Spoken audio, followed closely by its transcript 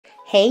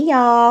Hey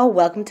y'all,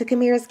 welcome to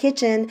Kamira's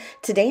Kitchen.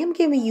 Today I'm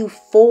giving you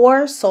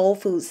 4 soul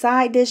food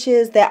side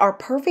dishes that are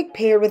perfect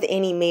paired with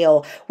any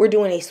meal. We're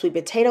doing a sweet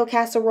potato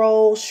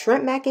casserole,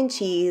 shrimp mac and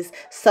cheese,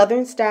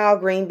 southern style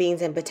green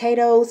beans and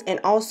potatoes, and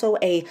also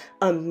a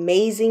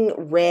amazing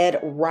red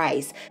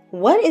rice.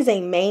 What is a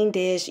main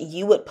dish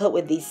you would put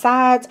with these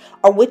sides,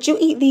 or would you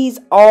eat these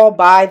all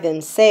by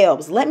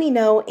themselves? Let me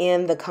know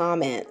in the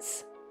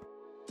comments.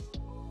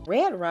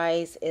 Red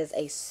rice is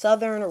a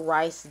southern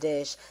rice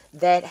dish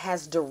that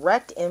has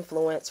direct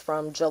influence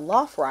from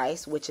jollof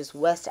rice, which is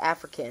West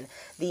African.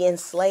 The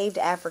enslaved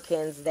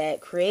Africans that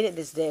created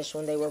this dish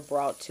when they were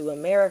brought to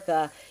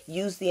America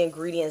used the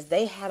ingredients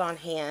they had on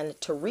hand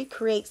to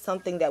recreate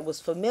something that was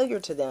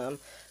familiar to them,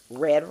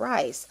 red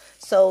rice.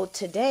 So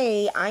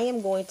today I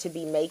am going to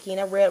be making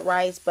a red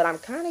rice, but I'm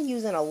kind of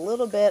using a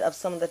little bit of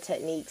some of the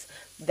techniques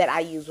that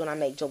I use when I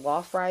make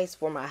jollof rice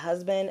for my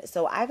husband.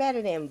 So I've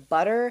added in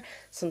butter,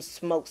 some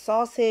smoked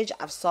sausage.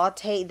 I've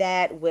sauteed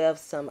that with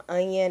some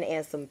onion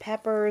and some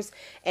peppers.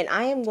 And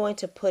I am going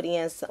to put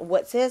in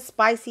what says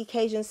spicy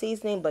Cajun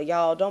seasoning, but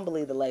y'all don't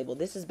believe the label.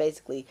 This is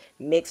basically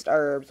mixed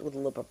herbs with a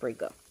little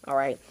paprika. All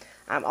right.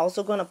 I'm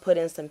also going to put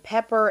in some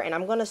pepper, and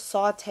I'm going to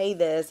saute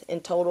this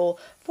in total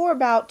for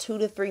about 2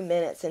 to 3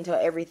 minutes until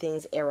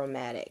everything's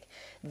aromatic.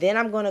 Then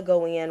I'm going to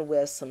go in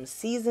with some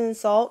seasoned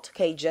salt,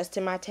 okay, just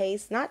to my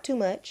taste, not too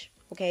much,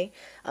 okay,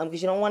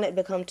 because you don't want it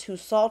to become too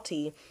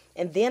salty.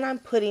 And then I'm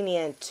putting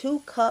in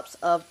 2 cups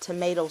of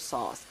tomato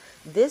sauce.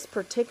 This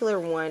particular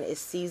one is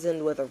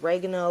seasoned with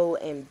oregano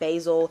and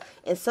basil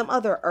and some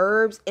other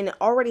herbs, and it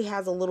already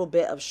has a little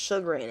bit of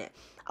sugar in it.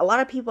 A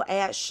lot of people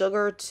add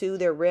sugar to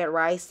their red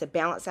rice to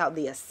balance out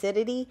the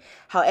acidity.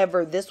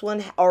 However, this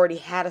one already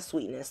had a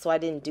sweetness, so I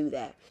didn't do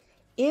that.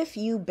 If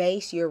you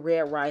base your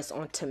red rice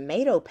on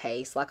tomato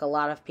paste, like a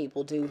lot of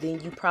people do,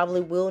 then you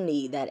probably will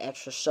need that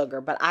extra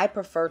sugar. But I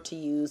prefer to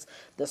use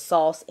the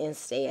sauce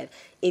instead.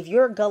 If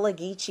you're Gullah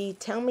Geechee,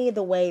 tell me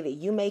the way that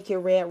you make your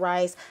red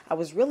rice. I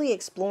was really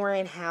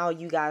exploring how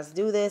you guys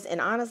do this,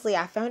 and honestly,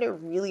 I found it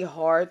really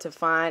hard to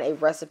find a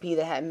recipe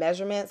that had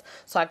measurements.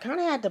 So I kind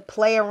of had to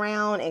play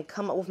around and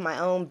come up with my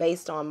own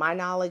based on my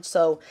knowledge.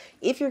 So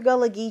if you're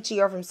Gullah Geechee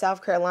or from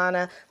South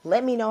Carolina,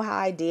 let me know how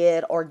I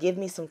did or give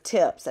me some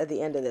tips at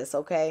the end of this,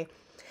 okay?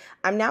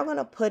 I'm now going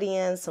to put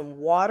in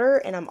some water,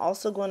 and I'm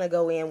also going to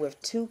go in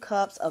with 2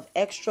 cups of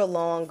extra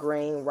long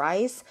grain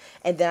rice,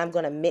 and then I'm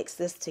going to mix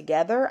this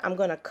together. I'm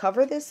going to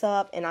cover this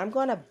up, and I'm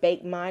going to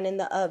bake mine in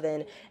the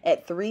oven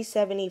at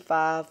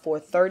 375 for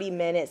 30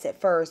 minutes at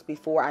first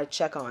before I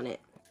check on it.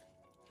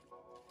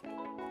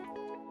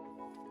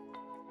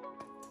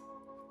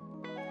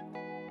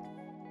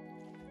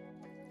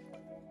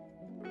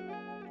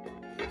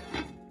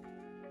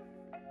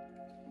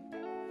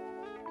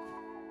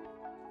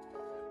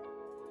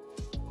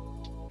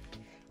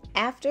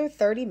 After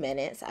 30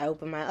 minutes, I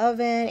opened my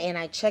oven and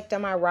I checked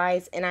on my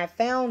rice, and I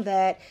found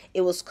that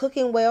it was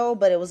cooking well,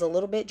 but it was a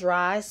little bit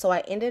dry. So I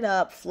ended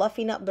up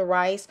fluffing up the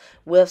rice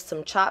with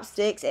some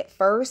chopsticks at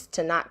first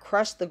to not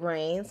crush the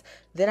grains.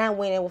 Then I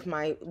went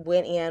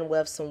in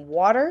with some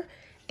water,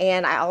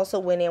 and I also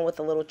went in with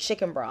a little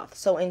chicken broth.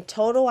 So in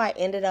total, I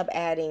ended up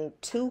adding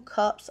 2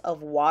 cups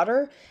of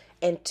water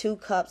and 2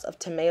 cups of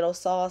tomato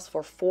sauce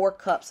for 4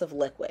 cups of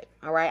liquid.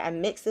 All right, I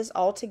mixed this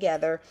all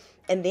together,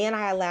 and then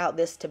I allowed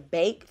this to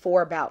bake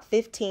for about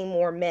 15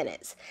 more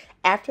minutes.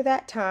 After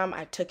that time,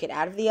 I took it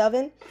out of the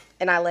oven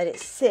and I let it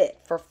sit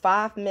for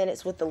 5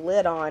 minutes with the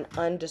lid on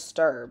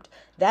undisturbed.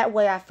 That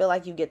way I feel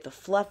like you get the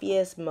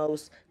fluffiest,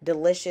 most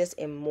delicious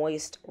and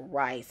moist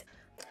rice.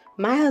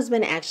 My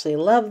husband actually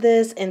loved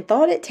this and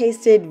thought it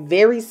tasted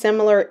very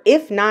similar,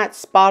 if not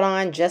spot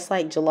on, just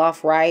like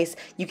jollof rice.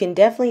 You can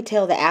definitely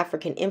tell the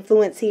African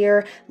influence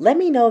here. Let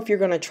me know if you're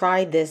going to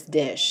try this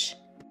dish.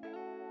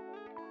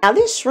 Now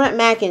this shrimp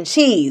mac and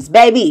cheese,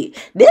 baby,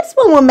 this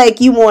one will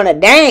make you want to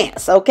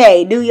dance,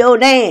 okay? Do your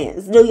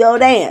dance, do your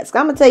dance.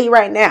 I'm going to tell you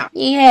right now,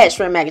 you ain't had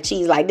shrimp mac and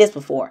cheese like this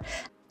before.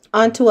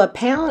 Onto a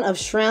pound of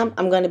shrimp,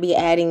 I'm going to be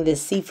adding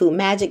this seafood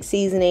magic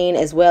seasoning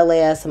as well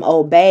as some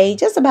Old Bay,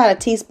 just about a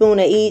teaspoon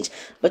of each.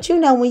 But you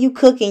know, when you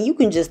cooking, you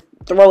can just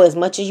throw as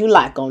much as you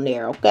like on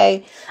there,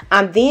 okay?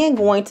 I'm then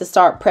going to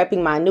start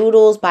prepping my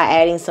noodles by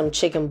adding some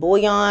chicken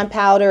bouillon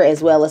powder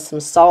as well as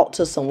some salt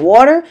to some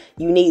water.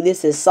 You need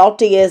this as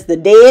salty as the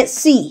Dead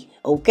Sea.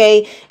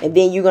 Okay, and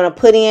then you're going to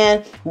put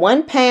in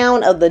 1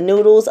 pound of the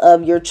noodles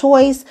of your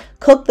choice.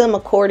 Cook them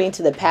according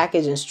to the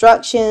package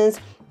instructions.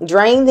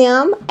 Drain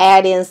them,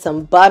 add in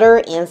some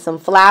butter and some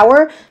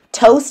flour.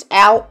 Toast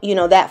out,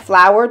 that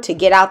flour to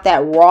get out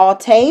that raw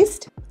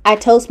taste. I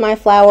toast my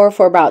flour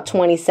for about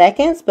 20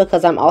 seconds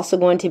because I'm also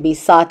going to be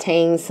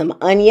sauteing some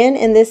onion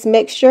in this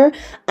mixture.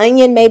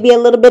 Onion may be a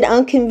little bit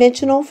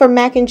unconventional for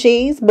mac and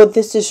cheese, but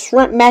this is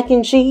shrimp mac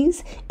and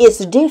cheese.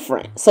 It's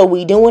different, so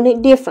we doing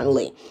it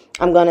differently.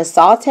 I'm going to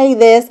saute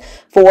this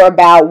for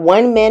about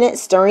 1 minute,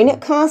 stirring it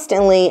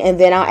constantly, and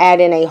then I'll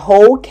add in a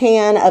whole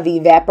can of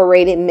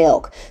evaporated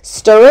milk.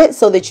 Stir it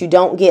so that you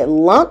don't get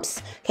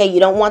lumps. Okay,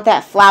 you don't want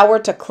that flour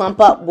to clump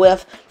up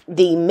with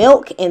the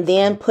milk, and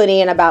then put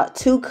in about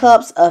 2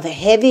 cups of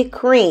heavy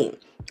cream.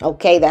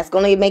 Okay, that's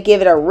going to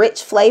give it a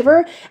rich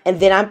flavor. And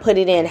then I'm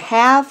putting in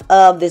half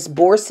of this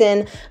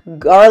Boursin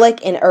garlic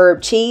and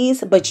herb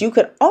cheese. But you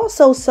could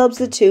also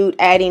substitute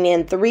adding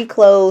in 3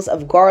 cloves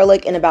of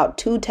garlic and about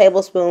 2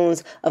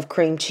 tablespoons of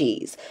cream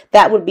cheese.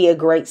 That would be a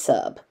great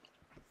sub.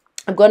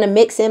 I'm going to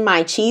mix in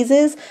my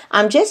cheeses.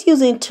 I'm just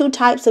using 2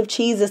 types of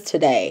cheeses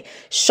today,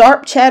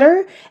 sharp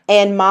cheddar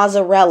and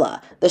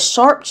mozzarella. The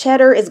sharp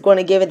cheddar is going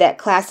to give it that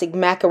classic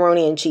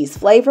macaroni and cheese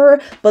flavor,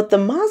 but the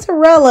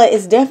mozzarella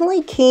is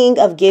definitely king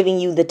of giving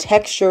you the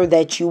texture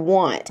that you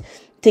want.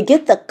 To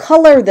get the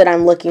color that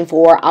I'm looking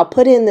for, I'll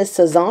put in this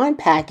Sazon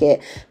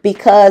packet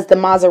because the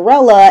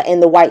mozzarella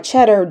and the white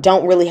cheddar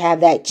don't really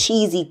have that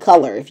cheesy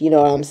color, if you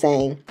know what I'm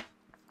saying.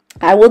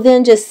 I will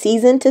then just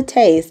season to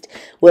taste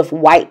with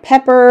white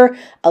pepper,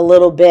 a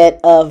little bit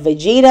of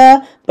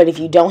Vegeta, but if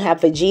you don't have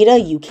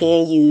Vegeta, you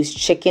can use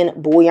chicken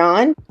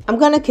bouillon. I'm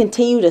going to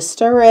continue to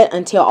stir it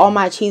until all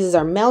my cheeses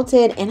are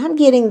melted and I'm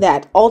getting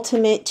that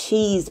ultimate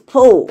cheese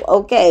pull.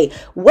 Okay,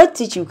 what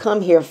did you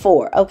come here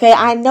for? Okay,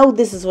 I know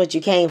this is what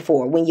you came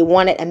for when you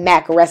wanted a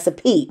mac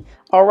recipe.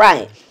 All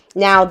right.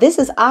 Now, this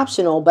is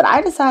optional, but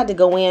I decided to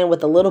go in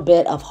with a little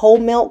bit of whole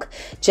milk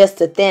just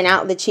to thin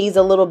out the cheese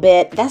a little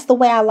bit. That's the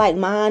way I like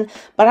mine,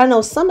 but I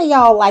know some of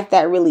y'all like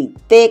that really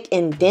thick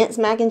and dense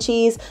mac and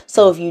cheese.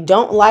 So if you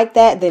don't like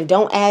that, then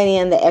don't add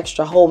in the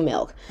extra whole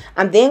milk.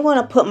 I'm then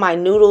going to put my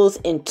noodles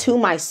into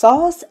my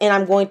sauce and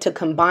I'm going to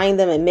combine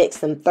them and mix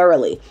them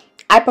thoroughly.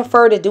 I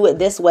prefer to do it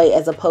this way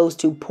as opposed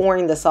to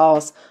pouring the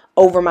sauce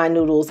over my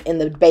noodles in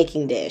the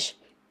baking dish.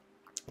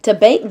 To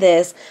bake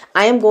this,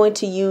 I am going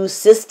to use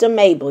Sister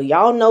Mabel.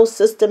 Y'all know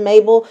Sister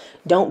Mabel.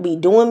 Don't be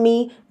doing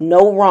me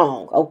no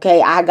wrong.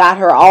 Okay, I got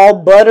her all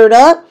buttered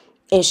up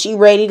and she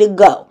ready to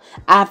go.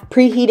 I've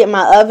preheated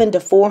my oven to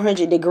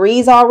 400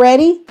 degrees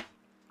already.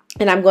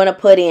 And I'm going to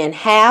put in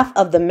half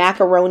of the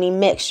macaroni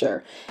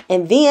mixture.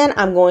 And then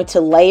I'm going to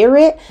layer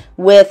it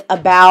with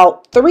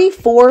about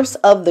 3/4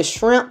 of the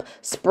shrimp.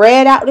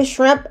 Spread out the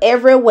shrimp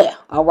everywhere.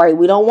 All right.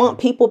 We don't want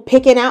people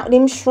picking out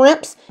them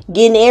shrimps,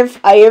 getting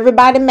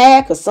everybody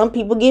mad because some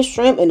people get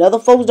shrimp and other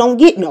folks don't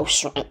get no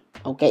shrimp.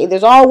 Okay.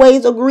 There's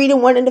always a greedy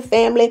one in the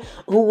family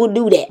who will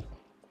do that.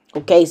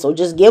 Okay. So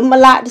just give them a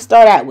lot to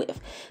start out with.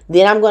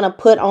 Then I'm going to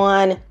put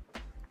on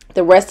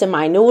the rest of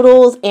my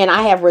noodles and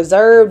I have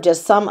reserved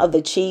just some of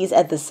the cheese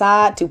at the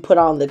side to put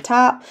on the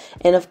top.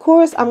 And of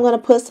course, I'm going to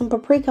put some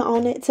paprika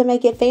on it to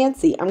make it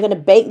fancy. I'm going to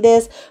bake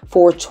this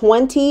for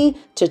 20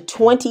 to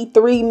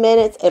 23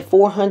 minutes at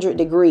 400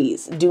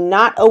 degrees. Do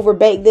not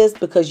overbake this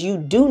because you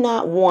do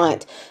not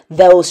want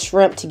those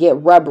shrimp to get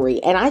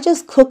rubbery. And I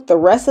just cooked the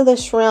rest of the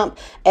shrimp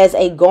as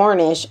a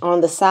garnish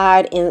on the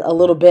side in a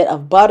little bit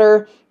of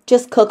butter.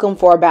 Just cook them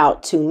for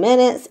about 2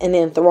 minutes and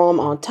then throw them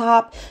on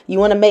top. You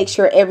want to make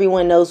sure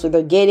everyone knows what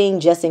they're getting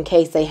just in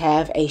case they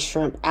have a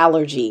shrimp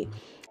allergy.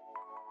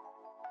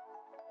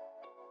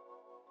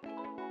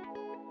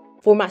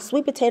 For my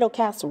sweet potato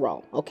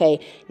casserole, okay,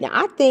 now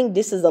I think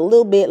this is a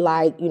little bit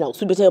like,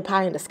 sweet potato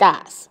pie in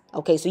disguise.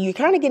 Okay, so you're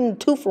kind of getting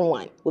 2 for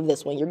 1 with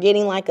this one. You're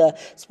getting like a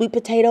sweet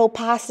potato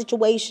pie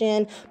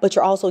situation, but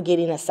you're also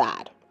getting a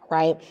side.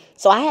 Right?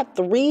 So I have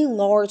 3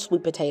 large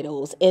sweet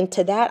potatoes, and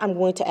to that I'm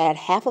going to add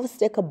half of a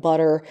stick of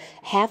butter,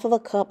 half of a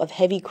cup of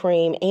heavy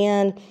cream,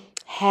 and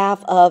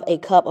half of a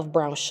cup of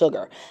brown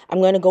sugar. I'm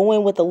going to go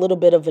in with a little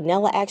bit of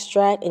vanilla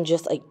extract and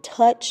just a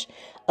touch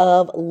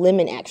of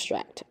lemon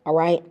extract. All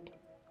right.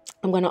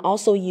 I'm going to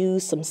also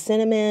use some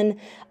cinnamon,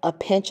 a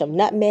pinch of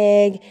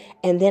nutmeg,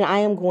 and then I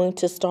am going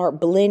to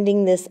start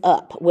blending this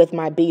up with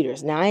my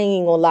beaters. Now, I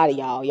ain't going to lie to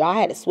y'all. Y'all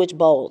had to switch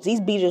bowls.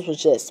 These beaters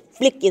was just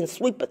flicking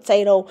sweet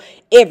potato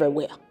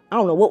everywhere. I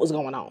don't know what was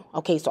going on.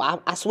 Okay, so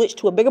I switched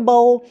to a bigger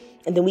bowl,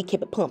 and then we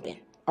kept it pumping.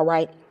 All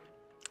right.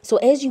 So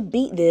as you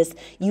beat this,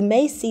 you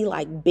may see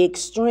like big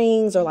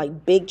strings or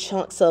like big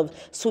chunks of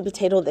sweet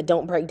potato that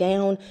don't break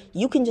down.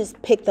 You can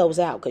just pick those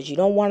out because you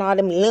don't want all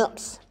them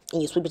lumps in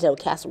your sweet potato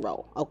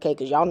casserole, okay?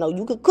 Because y'all know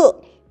you could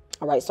cook,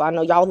 all right? So I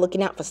know y'all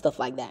looking out for stuff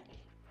like that.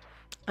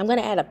 I'm going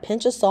to add a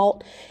pinch of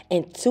salt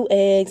and 2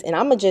 eggs, and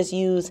I'm going to just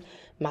use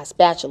my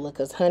spatula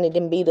because, honey,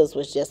 them beaters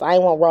was just, I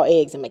ain't want raw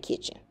eggs in my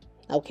kitchen,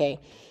 okay?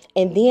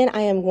 And then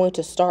I am going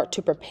to start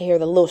to prepare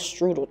the little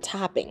strudel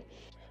topping.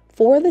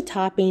 For the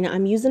topping,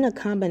 I'm using a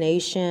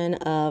combination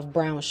of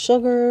brown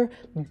sugar,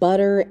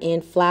 butter,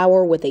 and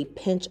flour with a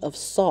pinch of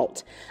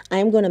salt.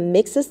 I'm going to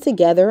mix this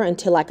together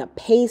until like a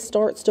paste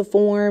starts to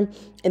form,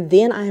 and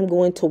then I am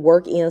going to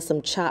work in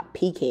some chopped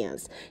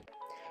pecans.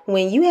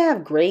 When you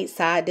have great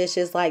side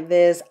dishes like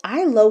this,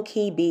 I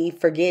low-key be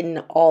forgetting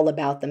all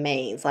about the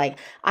mains. Like,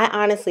 I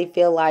honestly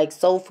feel like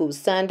Soul Food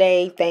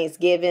Sunday,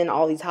 Thanksgiving,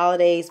 all these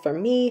holidays, for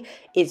me,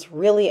 it's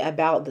really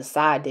about the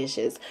side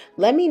dishes.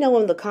 Let me know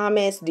in the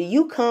comments, do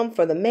you come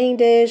for the main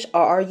dish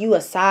or are you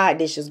a side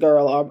dishes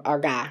girl or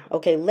guy?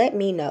 Okay, let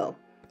me know.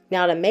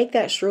 Now to make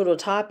that strudel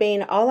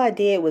topping, all I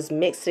did was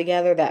mix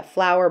together that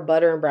flour,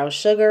 butter, and brown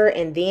sugar,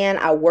 and then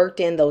I worked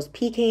in those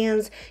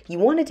pecans. You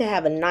want it to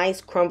have a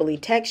nice crumbly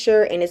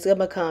texture, and it's going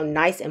to become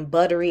nice and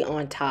buttery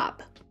on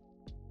top.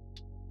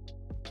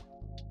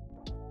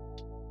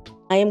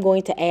 I am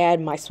going to add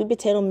my sweet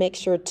potato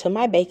mixture to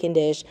my baking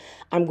dish.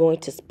 I'm going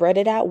to spread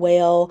it out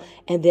well,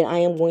 and then I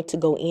am going to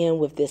go in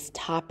with this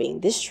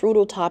topping. This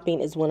strudel topping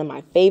is one of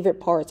my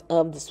favorite parts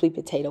of the sweet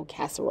potato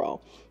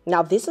casserole.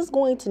 Now, this is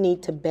going to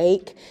need to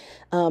bake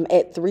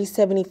at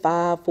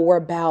 375 for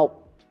about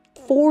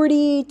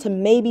 40 to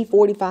maybe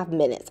 45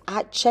 minutes.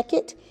 I check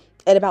it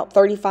at about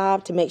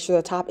 35 to make sure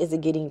the top isn't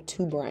getting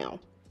too brown.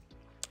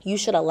 You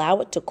should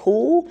allow it to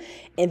cool,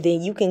 and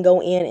then you can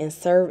go in and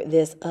serve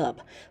this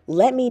up.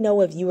 Let me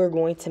know if you are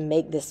going to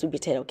make this sweet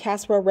potato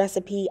casserole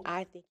recipe.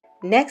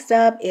 Next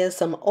up is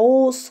some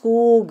old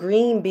school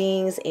green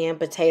beans and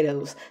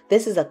potatoes.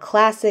 This is a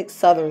classic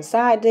southern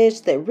side dish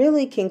that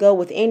really can go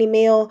with any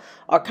meal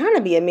or kind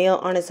of be a meal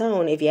on its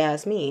own if you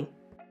ask me.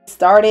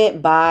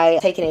 Started by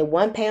taking a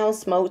 1 pound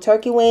smoked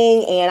turkey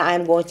wing, and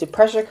I'm going to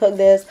pressure cook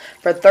this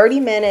for 30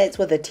 minutes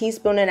with a 1.5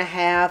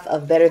 teaspoons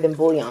of better than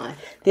bouillon.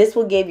 This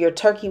will give your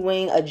turkey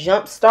wing a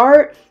jump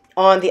start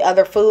on the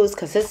other foods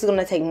because this is going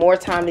to take more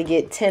time to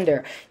get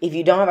tender. If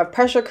you don't have a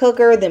pressure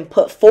cooker, then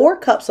put 4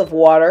 cups of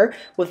water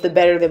with the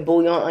better than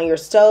bouillon on your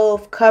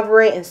stove,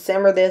 cover it and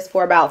simmer this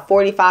for about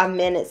 45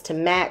 minutes to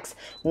max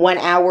 1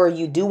 hour.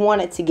 You do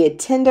want it to get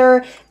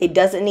tender. It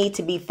doesn't need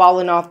to be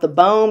falling off the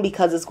bone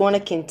because it's going to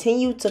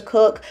continue to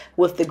cook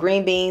with the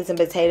green beans and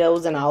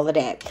potatoes and all of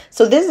that.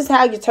 So this is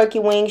how your turkey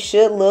wing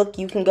should look.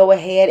 You can go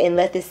ahead and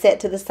let this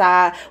set to the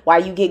side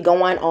while you get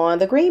going on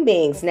the green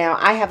beans. Now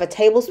I have a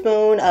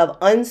tablespoon of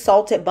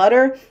unsalted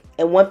butter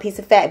and 1 piece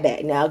of fat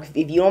back. Now, if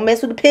you don't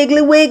mess with the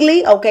Piggly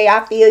Wiggly, okay,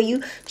 I feel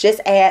you. Just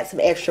add some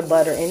extra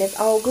butter and it's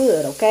all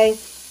good, okay?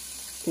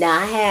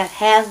 Now, I have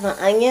half an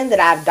onion that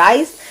I've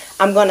diced.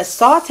 I'm going to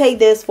saute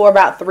this for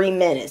about 3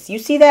 minutes. You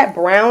see that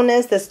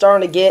brownness that's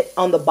starting to get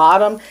on the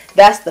bottom?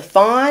 That's the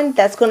fond.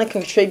 That's going to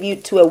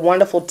contribute to a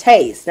wonderful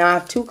taste. Now, I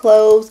have 2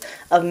 cloves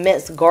of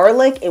minced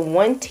garlic and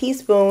 1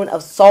 teaspoon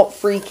of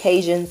salt-free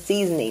Cajun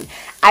seasoning.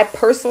 I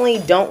personally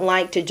don't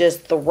like to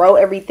just throw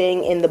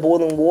everything in the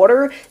boiling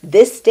water.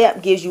 This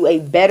step gives you a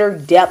better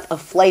depth of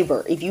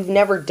flavor. If you've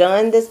never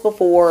done this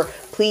before,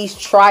 please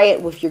try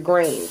it with your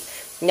greens.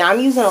 Now,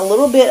 I'm using a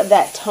little bit of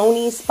that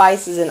Tony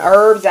spices and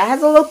herbs. That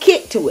has a little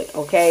kick to it,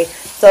 okay?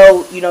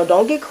 So, you know,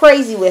 don't get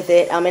crazy with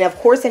it. And of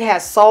course, it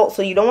has salt,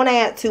 so you don't want to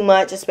add too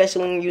much,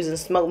 especially when you're using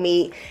smoked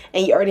meat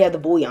and you already have the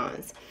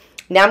bouillons.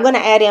 Now, I'm going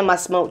to add in my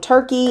smoked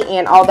turkey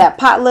and all that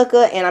pot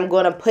liquor, and I'm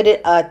going to put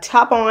it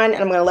top on, and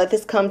I'm going to let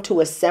this come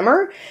to a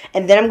simmer.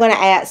 And then I'm going to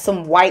add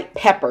some white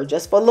pepper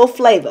just for a little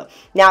flavor.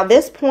 Now, at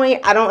this point,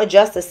 I don't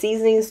adjust the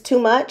seasonings too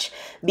much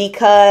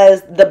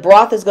because the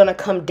broth is going to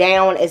come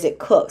down as it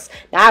cooks.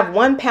 Now, I have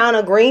 1 pound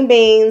of green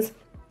beans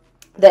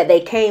that they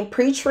came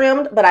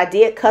pre-trimmed, but I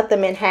did cut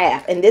them in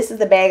half. And this is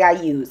the bag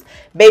I use.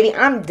 Baby,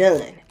 I'm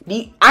done.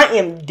 I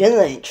am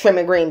done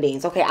trimming green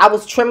beans. Okay, I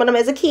was trimming them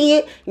as a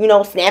kid, you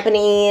know, snapping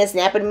the ends,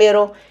 snapping the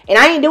middle, and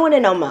I ain't doing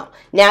it no more.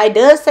 Now, it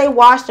does say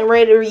washed and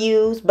ready to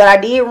reuse, but I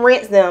did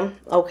rinse them,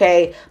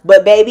 okay?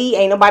 But baby,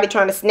 ain't nobody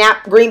trying to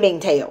snap green bean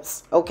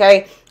tails,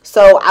 okay?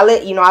 So I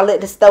let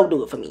the stove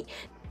do it for me.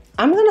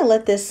 I'm going to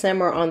let this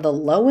simmer on the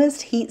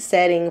lowest heat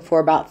setting for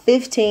about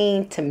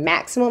 15 to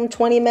maximum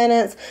 20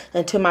 minutes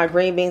until my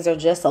green beans are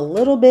just a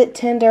little bit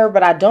tender,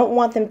 but I don't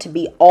want them to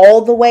be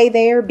all the way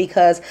there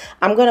because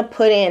I'm going to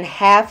put in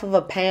half of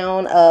a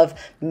pound of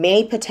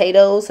mini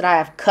potatoes that I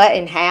have cut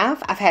in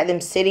half. I've had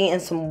them sitting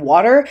in some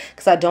water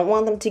because I don't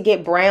want them to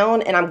get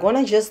brown, and I'm going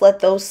to just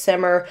let those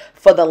simmer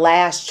for the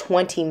last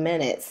 20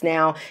 minutes.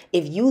 Now,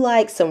 if you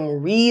like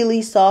some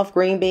really soft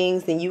green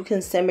beans, then you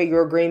can simmer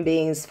your green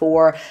beans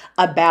for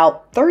about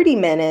 30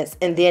 minutes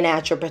and then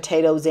add your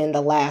potatoes in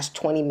the last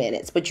 20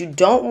 minutes. But you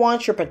don't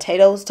want your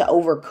potatoes to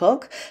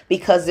overcook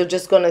because they're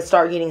just going to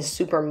start getting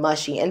super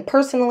mushy. And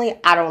personally,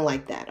 I don't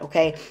like that,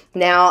 okay?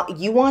 Now,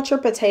 you want your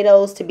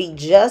potatoes to be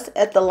just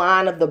at the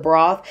line of the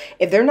broth.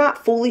 If they're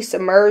not fully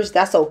submerged,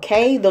 that's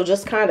okay. They'll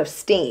just kind of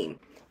steam.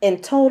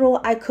 In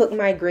total, I cooked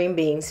my green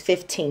beans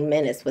 15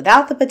 minutes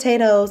without the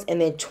potatoes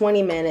and then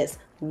 20 minutes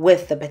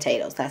with the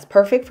potatoes. That's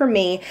perfect for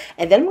me.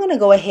 And then I'm going to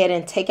go ahead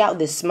and take out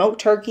the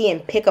smoked turkey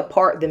and pick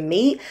apart the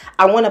meat.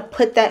 I want to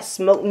put that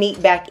smoked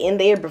meat back in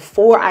there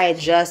before I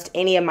adjust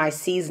any of my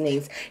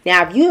seasonings.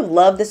 Now, if you have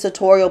loved this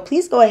tutorial,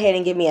 please go ahead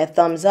and give me a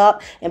thumbs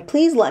up, and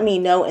please let me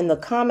know in the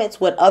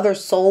comments what other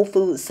soul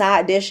food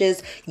side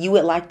dishes you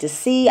would like to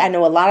see. I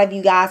know a lot of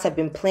you guys have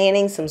been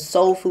planning some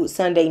soul food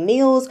Sunday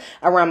meals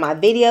around my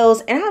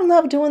videos, and I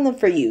love doing them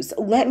for you. So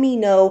let me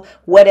know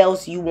what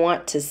else you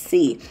want to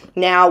see.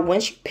 Now,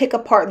 once you pick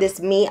apart this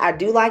meat, I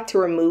do like to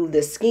remove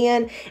the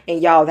skin,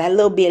 and y'all, that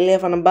little bit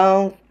left on the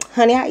bone,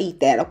 honey, I eat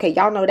that. Okay,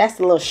 y'all know that's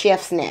a little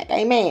chef snack.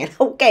 Amen.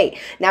 Okay,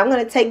 now I'm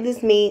going to take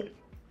this meat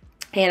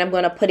And I'm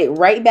going to put it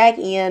right back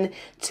in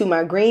to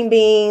my green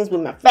beans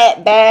with my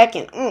fat back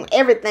and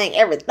everything.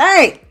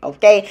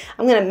 Okay,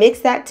 I'm going to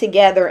mix that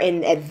together.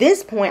 And at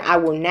this point, I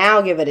will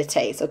now give it a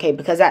taste. Okay,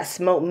 because that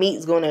smoked meat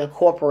is going to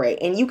incorporate.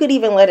 And you could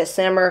even let it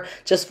simmer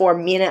just for a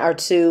minute or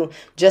two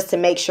just to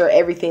make sure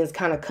everything's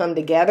kind of come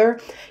together.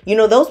 You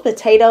know, those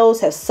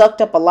potatoes have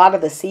sucked up a lot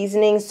of the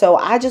seasoning. So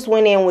I just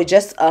went in with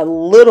just a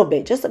little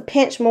bit, just a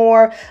pinch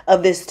more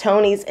of this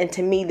Tony's. And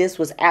to me, this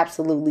was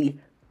absolutely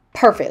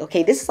perfect.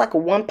 Okay, this is like a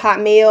one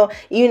pot meal.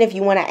 Even if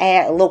you want to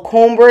add a little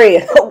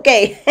cornbread,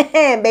 okay,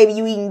 baby,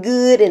 you eating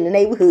good in the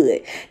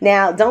neighborhood.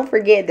 Now, don't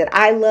forget that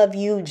I love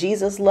you.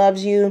 Jesus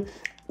loves you.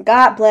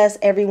 God bless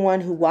everyone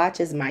who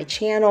watches my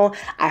channel.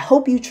 I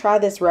hope you try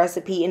this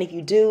recipe, and if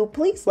you do,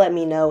 please let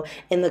me know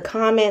in the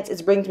comments.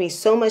 It brings me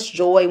so much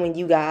joy when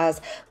you guys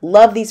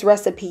love these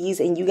recipes,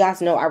 and you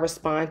guys know I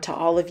respond to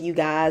all of you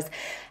guys.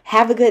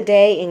 Have a good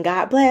day, and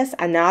God bless.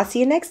 I know I'll see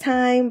you next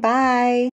time. Bye.